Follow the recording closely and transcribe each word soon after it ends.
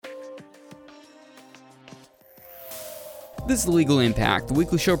This is The Legal Impact, the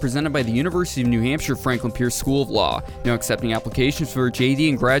weekly show presented by the University of New Hampshire Franklin Pierce School of Law. Now accepting applications for JD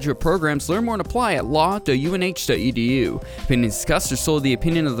and graduate programs. Learn more and apply at law.unh.edu. Opinions discussed are solely the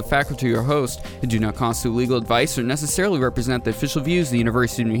opinion of the faculty or host and do not constitute legal advice or necessarily represent the official views of the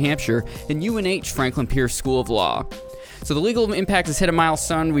University of New Hampshire and UNH Franklin Pierce School of Law. So the Legal Impact has hit a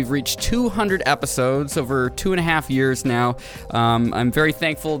milestone. We've reached 200 episodes over 2.5 years now. I'm very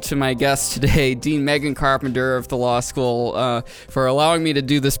thankful to my guest today, Dean Megan Carpenter of the law school, for allowing me to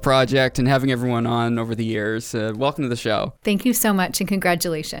do this project and having everyone on over the years. Welcome to the show. Thank you so much and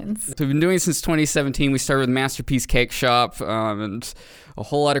congratulations. So we've been doing it since 2017. We started with Masterpiece Cake Shop, and a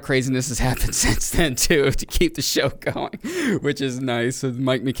whole lot of craziness has happened since then, too, to keep the show going, which is nice. With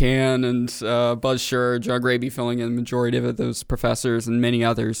Mike McCann and Buzz Schur, John Graby filling in the majority of those professors and many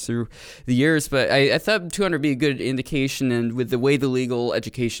others through the years. But I thought 200 would be a good indication, and with the way the legal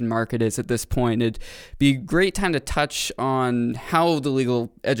education market is at this point, it'd be a great time to touch on how the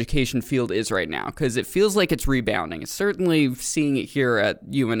legal education field is right now, because it feels like it's rebounding. It's certainly seeing it here at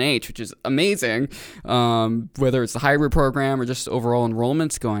UNH, which is amazing, whether it's the hybrid program or just overall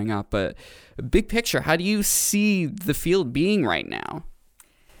enrollment's going up. But big picture, how do you see the field being right now?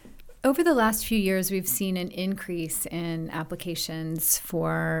 Over the last few years, we've seen an increase in applications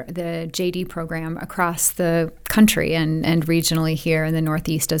for the JD program across the country and regionally here in the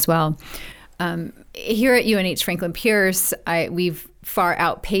Northeast as well. Here at UNH Franklin Pierce, we've far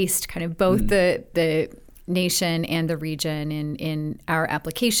outpaced kind of both the nation and the region in our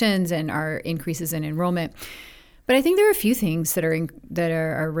applications and our increases in enrollment. But I think there are a few things that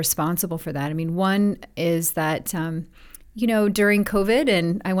are responsible for that. I mean, one is that, during COVID,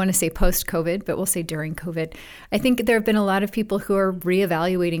 and I want to say post-COVID, but we'll say during COVID, I think there have been a lot of people who are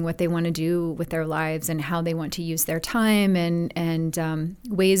reevaluating what they want to do with their lives and how they want to use their time and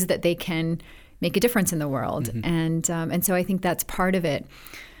ways that they can make a difference in the world. Mm-hmm. And so I think that's part of it.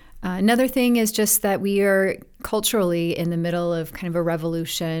 Another thing is just that we are culturally in the middle of kind of a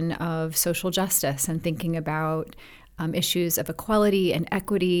revolution of social justice and thinking about issues of equality and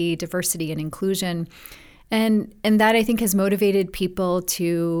equity, diversity and inclusion. And that, I think, has motivated people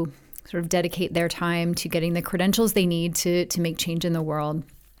to sort of dedicate their time to getting the credentials they need to make change in the world.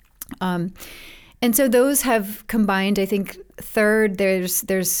 And so those have combined. I think third,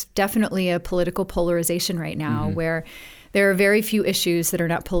 there's definitely a political polarization right now, mm-hmm. where there are very few issues that are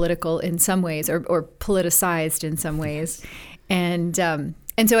not political in some ways or politicized in some ways. And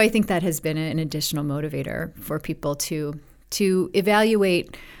so I think that has been an additional motivator for people to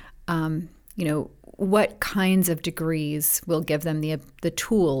evaluate, what kinds of degrees will give them the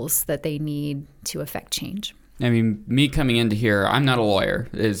tools that they need to affect change. I mean, me coming into here, I'm not a lawyer.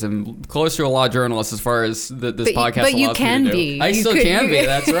 I'm closer to a law journalist as far as this podcast allows me to do. But you can be. I still can be,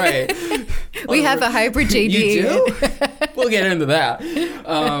 that's right. We have a hybrid JD. You do? We'll get into that.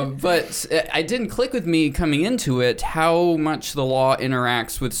 But it didn't click with me coming into it how much the law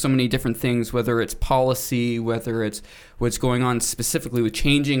interacts with so many different things, whether it's policy, whether it's what's going on specifically with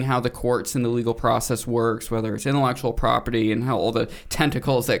changing how the courts and the legal process works, whether it's intellectual property and how all the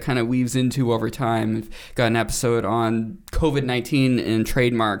tentacles that kind of weaves into over time. We've got an episode on COVID-19 and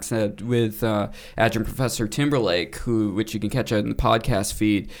trademarks with adjunct Professor Timberlake, which you can catch in the podcast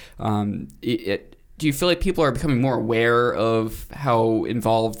feed. Do you feel like people are becoming more aware of how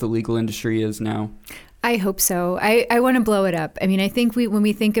involved the legal industry is now? I hope so. I want to blow it up. I mean, I think when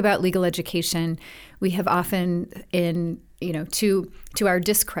we think about legal education, we have often, to our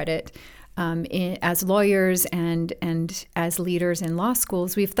discredit, as lawyers and as leaders in law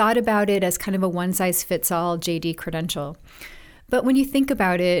schools, we've thought about it as kind of a one-size-fits-all JD credential. But when you think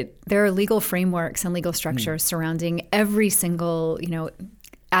about it, there are legal frameworks and legal structures surrounding every single,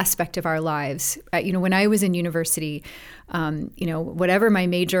 aspect of our lives. When I was in university, whatever my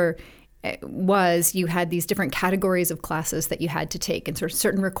major was, you had these different categories of classes that you had to take and sort of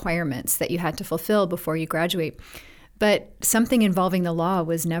certain requirements that you had to fulfill before you graduate. But something involving the law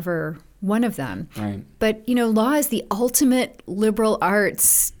was never one of them. Right. But, law is the ultimate liberal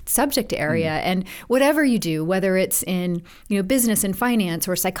arts subject area. And whatever you do, whether it's in, business and finance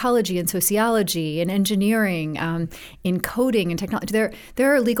or psychology and sociology and engineering, in coding and technology,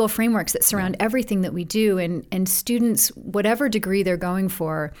 there are legal frameworks that surround everything that we do. And students, whatever degree they're going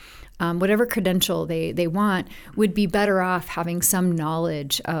for, whatever credential they want, would be better off having some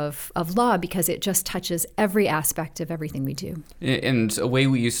knowledge of law because it just touches every aspect of everything we do. And a way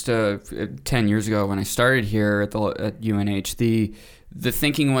we used to, 10 years ago when I started here at UNH, the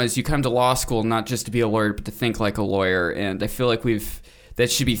thinking was you come to law school not just to be a lawyer, but to think like a lawyer. And I feel like that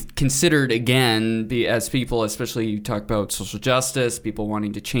should be considered again, as people, especially you talk about social justice, people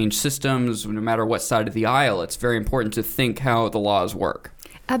wanting to change systems, no matter what side of the aisle. It's very important to think how the laws work.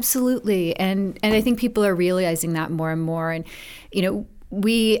 Absolutely. And I think people are realizing that more and more. And,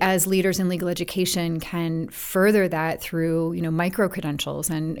 we as leaders in legal education can further that through, micro-credentials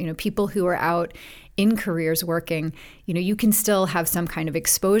and, people who are out in careers working. You can still have some kind of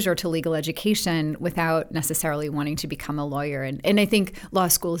exposure to legal education without necessarily wanting to become a lawyer. And I think law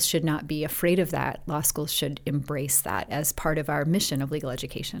schools should not be afraid of that. Law schools should embrace that as part of our mission of legal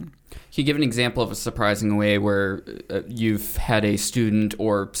education. Can you give an example of a surprising way where you've had a student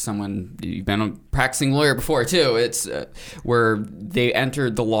or someone, you've been a practicing lawyer before too, it's where they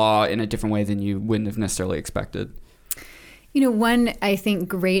entered the law in a different way than you wouldn't have necessarily expected? One, I think,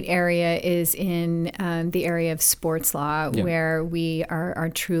 great area is in the area of sports law, where we are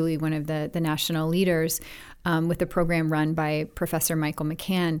truly one of the national leaders with a program run by Professor Michael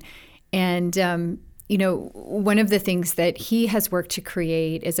McCann. And, one of the things that he has worked to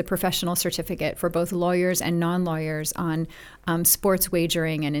create is a professional certificate for both lawyers and non-lawyers on sports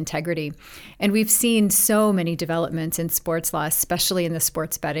wagering and integrity. And we've seen so many developments in sports law, especially in the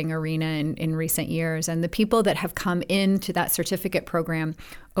sports betting arena in recent years. And the people that have come into that certificate program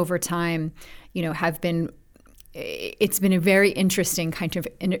over time, it's been a very interesting kind of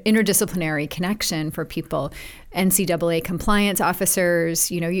interdisciplinary connection for people. NCAA compliance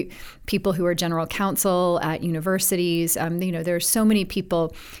officers, people who are general counsel at universities. There's so many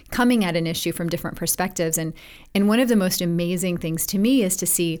people coming at an issue from different perspectives. And one of the most amazing things to me is to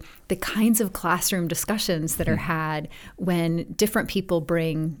see the kinds of classroom discussions that are had when different people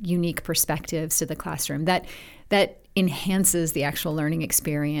bring unique perspectives to the classroom. That enhances the actual learning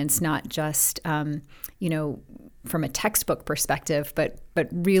experience, not just, from a textbook perspective, but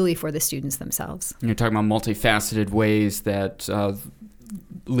really for the students themselves. You're talking about multifaceted ways that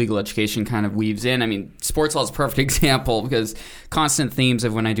legal education kind of weaves in. I mean, sports law is a perfect example because constant themes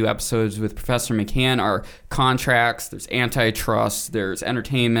of when I do episodes with Professor McCann are contracts, there's antitrust, there's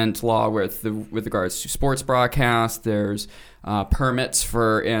entertainment law with regards to sports broadcast, there's permits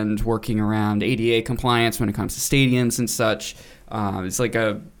for and working around ADA compliance when it comes to stadiums and such. It's like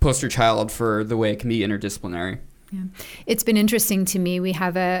a poster child for the way it can be interdisciplinary. Yeah. It's been interesting to me. We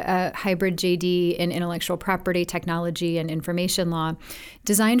have a hybrid JD in intellectual property, technology, and information law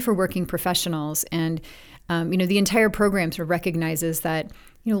designed for working professionals. And, the entire program sort of recognizes that,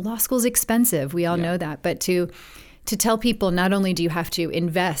 law school is expensive. We all know that. But to tell people not only do you have to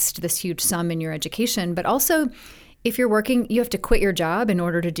invest this huge sum in your education, but also if you're working, you have to quit your job in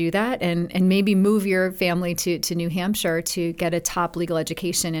order to do that and maybe move your family to New Hampshire to get a top legal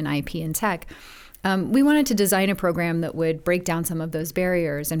education in IP and tech. We wanted to design a program that would break down some of those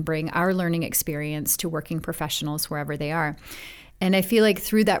barriers and bring our learning experience to working professionals wherever they are. And I feel like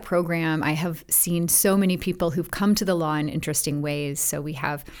through that program, I have seen so many people who've come to the law in interesting ways. So we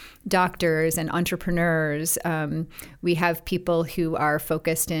have doctors and entrepreneurs. We have people who are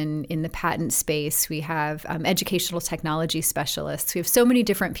focused in the patent space. We have educational technology specialists. We have so many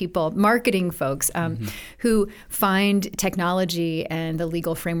different people, marketing folks, who find technology and the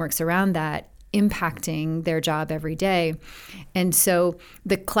legal frameworks around that impacting their job every day. And so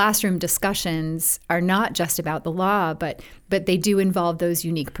the classroom discussions are not just about the law, but they do involve those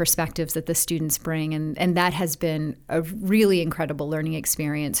unique perspectives that the students bring. And that has been a really incredible learning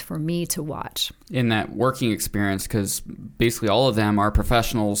experience for me to watch. In that working experience, because basically all of them are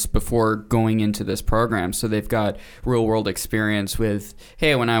professionals before going into this program. So they've got real world experience with,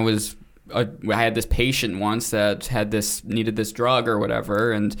 hey, when I had this patient once that needed this drug or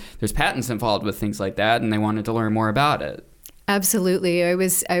whatever, and there's patents involved with things like that, and they wanted to learn more about it. Absolutely. I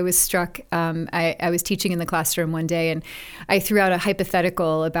was struck. I was teaching in the classroom one day, and I threw out a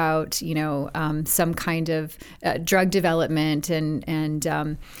hypothetical about some kind of drug development,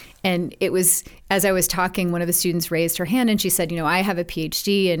 and it was, as I was talking, one of the students raised her hand and she said, I have a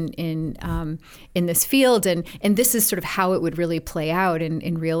PhD in this field, and this is sort of how it would really play out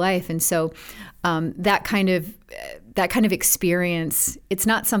in real life. And so that kind of experience, it's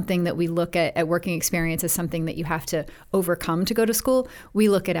not something that we look at working experience as something that you have to overcome to go to school. We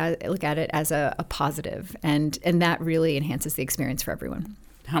look at it as a positive, and that really enhances the experience for everyone.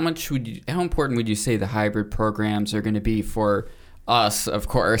 How important would you say the hybrid programs are going to be for us, of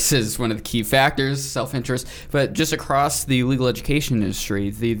course, is one of the key factors, self-interest, but just across the legal education industry,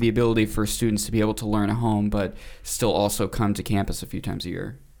 the ability for students to be able to learn at home, but still also come to campus a few times a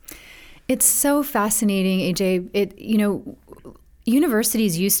year? It's so fascinating, AJ.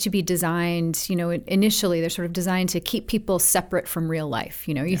 Universities used to be designed, initially they're sort of designed to keep people separate from real life.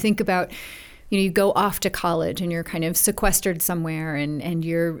 You think about you go off to college and you're kind of sequestered somewhere and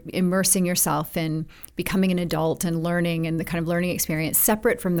you're immersing yourself in becoming an adult and learning and the kind of learning experience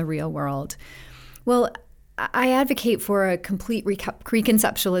separate from the real world. Well, I advocate for a complete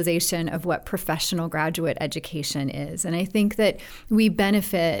reconceptualization of what professional graduate education is. And I think that we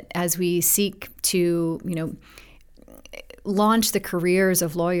benefit as we seek to, launch the careers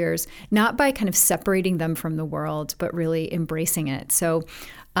of lawyers, not by kind of separating them from the world, but really embracing it. So,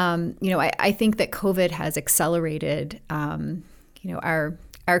 I think that COVID has accelerated, our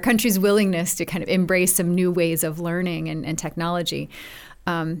country's willingness to kind of embrace some new ways of learning and technology.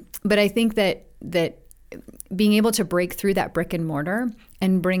 But I think that being able to break through that brick and mortar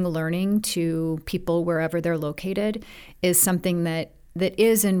and bring learning to people wherever they're located is something that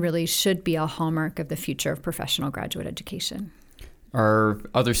is and really should be a hallmark of the future of professional graduate education. Are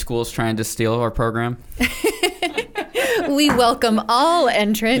other schools trying to steal our program? We welcome all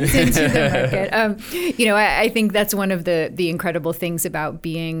entrants into the market. I think that's one of the incredible things about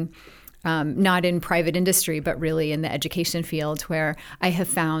being not in private industry, but really in the education field, where I have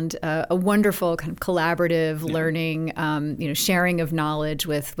found a wonderful kind of collaborative learning, sharing of knowledge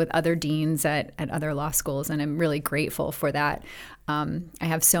with other deans at other law schools. And I'm really grateful for that. I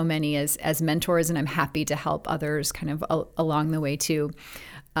have so many as mentors, and I'm happy to help others kind of along the way too.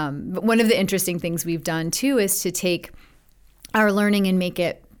 But one of the interesting things we've done too is to take our learning and make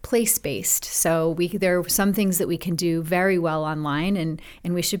it place-based. So there are some things that we can do very well online, and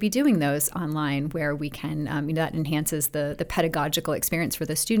we should be doing those online where we can, that enhances the pedagogical experience for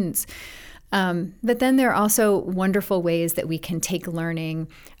the students. But then there are also wonderful ways that we can take learning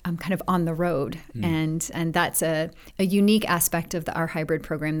kind of on the road. And that's a unique aspect of our hybrid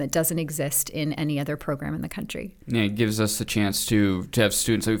program that doesn't exist in any other program in the country. Yeah, it gives us a chance to have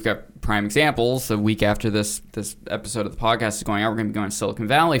students. So we've got prime examples. A week after this episode of the podcast is going out, we're going to be going to Silicon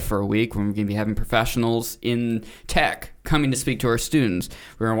Valley for a week when we're going to be having professionals in tech coming to speak to our students.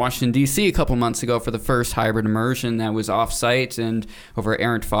 We were in Washington, D.C. a couple months ago for the first hybrid immersion that was off-site and over at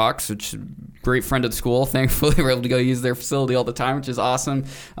Aaron Fox, which is a great friend of the school. Thankfully, we're able to go use their facility all the time, which is awesome.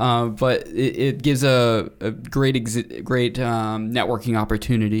 But it gives a great networking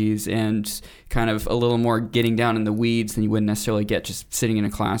opportunities and kind of a little more getting down in the weeds than you wouldn't necessarily get just sitting in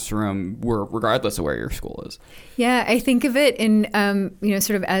a classroom, regardless of where your school is. Yeah, I think of it in,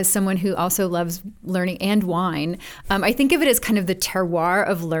 sort of as someone who also loves learning and wine. I think of it as kind of the terroir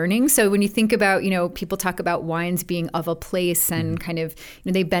of learning. So when you think about, people talk about wines being of a place and kind of,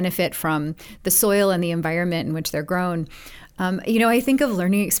 they benefit from the soil and the environment in which they're grown. I think of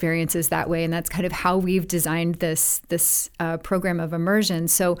learning experiences that way, and that's kind of how we've designed this program of immersion.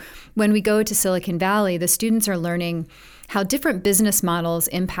 So when we go to Silicon Valley, the students are learning how different business models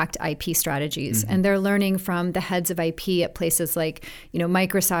impact IP strategies. And they're learning from the heads of IP at places like,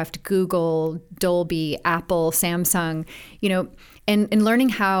 Microsoft, Google, Dolby, Apple, Samsung, and learning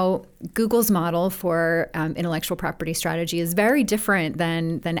how Google's model for intellectual property strategy is very different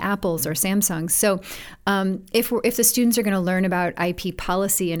than Apple's or Samsung's. So if the students are going to learn about IP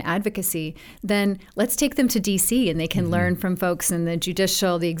policy and advocacy, then let's take them to DC and they can learn from folks in the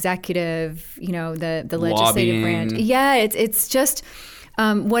judicial, the executive, the legislative branch. Yeah, it's just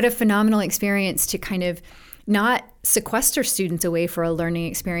what a phenomenal experience to kind of not sequester students away for a learning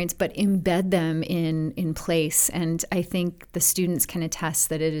experience, but embed them in place. And I think the students can attest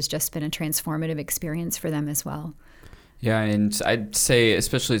that it has just been a transformative experience for them as well. Yeah, and I'd say,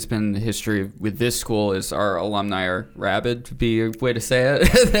 especially it's been the history with this school, is our alumni are rabid, to be a way to say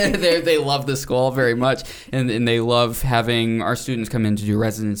it. They love the school very much, and they love having our students come in to do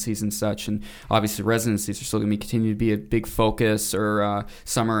residencies and such. And obviously residencies are still going to continue to be a big focus, or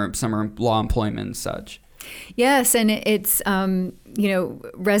summer law employment and such. Yes, and it's,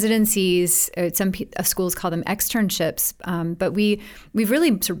 residencies, some schools call them externships, but we've really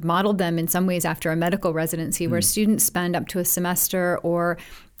sort of modeled them in some ways after a medical residency where students spend up to a semester or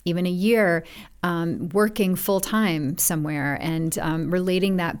even a year working full-time somewhere and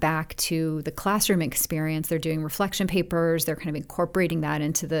relating that back to the classroom experience. They're doing reflection papers. They're kind of incorporating that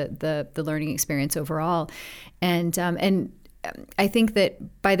into the learning experience overall. And I think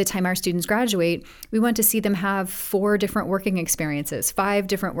that by the time our students graduate, we want to see them have 4 different working experiences, 5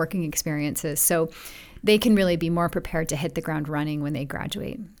 different working experiences, so they can really be more prepared to hit the ground running when they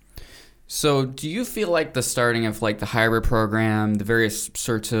graduate. So do you feel like the starting of like the hybrid program, the various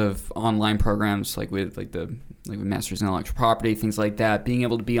sorts of online programs with Masters in Intellectual Property, things like that, being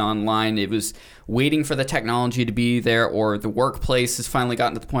able to be online, it was waiting for the technology to be there, or the workplace has finally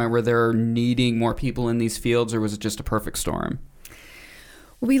gotten to the point where they're needing more people in these fields, or was it just a perfect storm?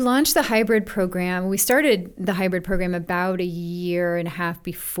 We launched the hybrid program. We started the hybrid program about a year and a half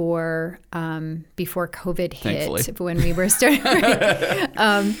before COVID hit. Thankfully. When we were starting.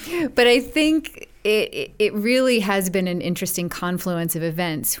 But I think it really has been an interesting confluence of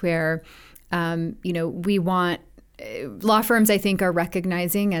events where, we want. Law firms, I think, are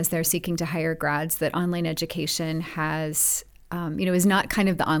recognizing as they're seeking to hire grads that online education has, is not kind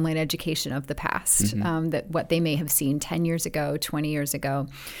of the online education of the past, that what they may have seen 10 years ago, 20 years ago.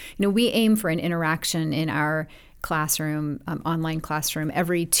 We aim for an interaction in our classroom, online classroom,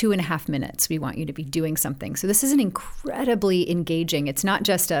 every 2.5 minutes. We want you to be doing something. So this is an incredibly engaging. It's not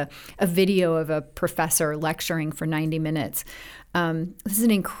just a video of a professor lecturing for 90 minutes. This is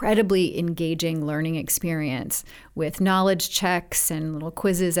an incredibly engaging learning experience with knowledge checks and little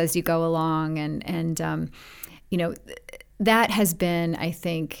quizzes as you go along. And that has been, I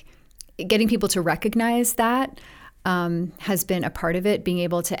think, getting people to recognize that has been a part of it, being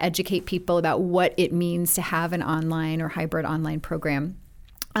able to educate people about what it means to have an online or hybrid online program.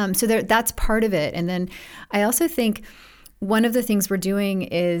 So that's part of it. And then I also think one of the things we're doing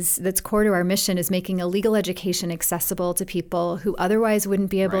that's core to our mission is making a legal education accessible to people who otherwise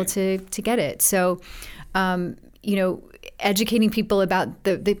wouldn't be able to get it. So, educating people about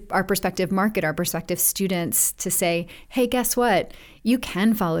our prospective market, our prospective students to say, hey, guess what? You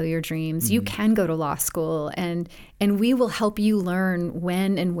can follow your dreams. You can go to law school, and we will help you learn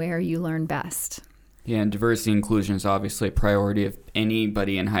when and where you learn best. Yeah, and diversity and inclusion is obviously a priority of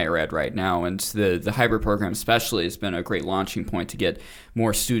anybody in higher ed right now. And the hybrid program especially has been a great launching point to get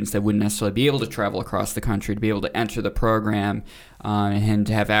more students that wouldn't necessarily be able to travel across the country to be able to enter the program and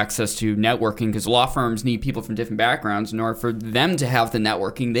to have access to networking, because law firms need people from different backgrounds. In order for them to have the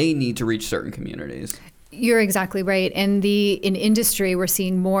networking, they need to reach certain communities. You're exactly right. And in industry, we're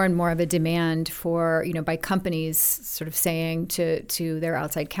seeing more and more of a demand for, by companies sort of saying to their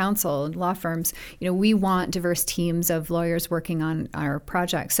outside counsel and law firms, we want diverse teams of lawyers working on our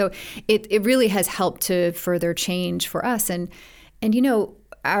projects. So it really has helped to further change for us. And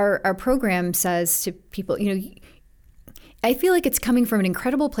our program says to people, I feel like it's coming from an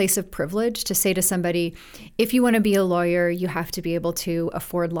incredible place of privilege to say to somebody, if you want to be a lawyer, you have to be able to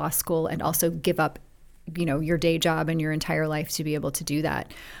afford law school and also give up your day job and your entire life to be able to do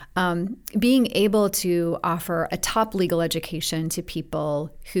that. Being able to offer a top legal education to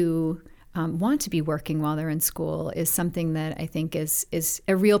people who want to be working while they're in school is something that I think is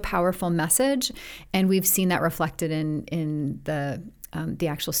a real powerful message, and we've seen that reflected in the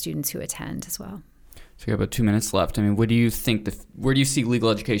actual students who attend as well. So we have about 2 minutes left. I mean, what do you think? Where do you see legal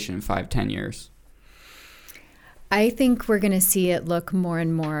education in 5-10 years? I think we're going to see it look more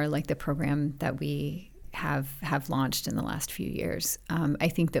and more like the program that we have launched in the last few years. I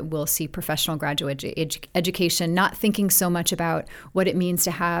think that we'll see professional graduate education not thinking so much about what it means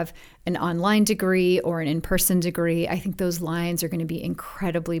to have an online degree or an in-person degree. I think those lines are going to be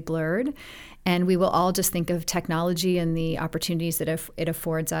incredibly blurred, and we will all just think of technology and the opportunities that it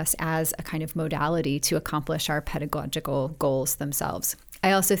affords us as a kind of modality to accomplish our pedagogical goals themselves.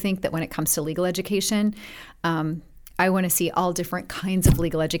 I also think that when it comes to legal education, I want to see all different kinds of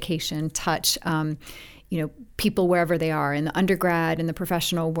legal education touch people wherever they are, in the undergrad, in the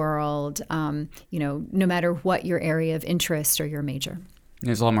professional world, no matter what your area of interest or your major.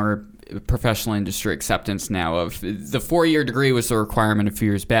 There's a lot more professional industry acceptance now of the 4-year degree was the requirement a few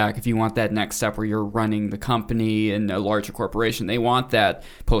years back. If you want that next step where you're running the company in a larger corporation, they want that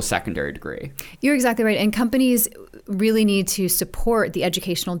post-secondary degree. You're exactly right. And companies really need to support the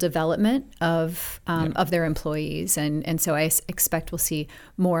educational development of their employees. And so I expect we'll see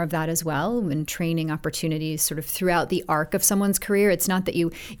more of that as well, and training opportunities sort of throughout the arc of someone's career. It's not that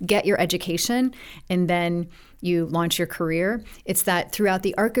you get your education and then you launch your career. It's that throughout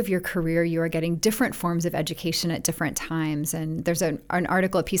the arc of your career, you are getting different forms of education at different times. And there's an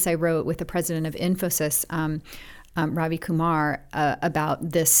article, a piece I wrote with the president of Infosys, Ravi Kumar,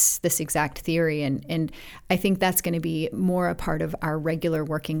 about this exact theory. And I think that's going to be more a part of our regular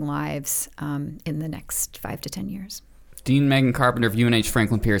working lives in the next 5 to 10 years. Dean Megan Carpenter of UNH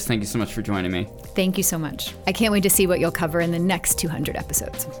Franklin Pierce, thank you so much for joining me. Thank you so much. I can't wait to see what you'll cover in the next 200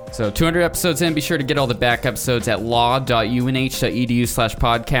 episodes. So 200 episodes in, be sure to get all the back episodes at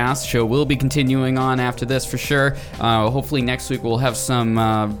law.unh.edu/podcast. Show will be continuing on after this for sure. Hopefully next week we'll have some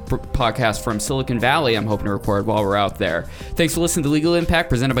podcasts from Silicon Valley I'm hoping to record while we're out there. Thanks for listening to Legal Impact,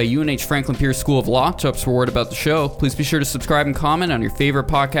 presented by UNH Franklin Pierce School of Law. To upspread word about the show, please be sure to subscribe and comment on your favorite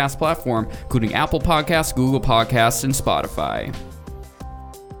podcast platform, including Apple Podcasts, Google Podcasts, and Spotify.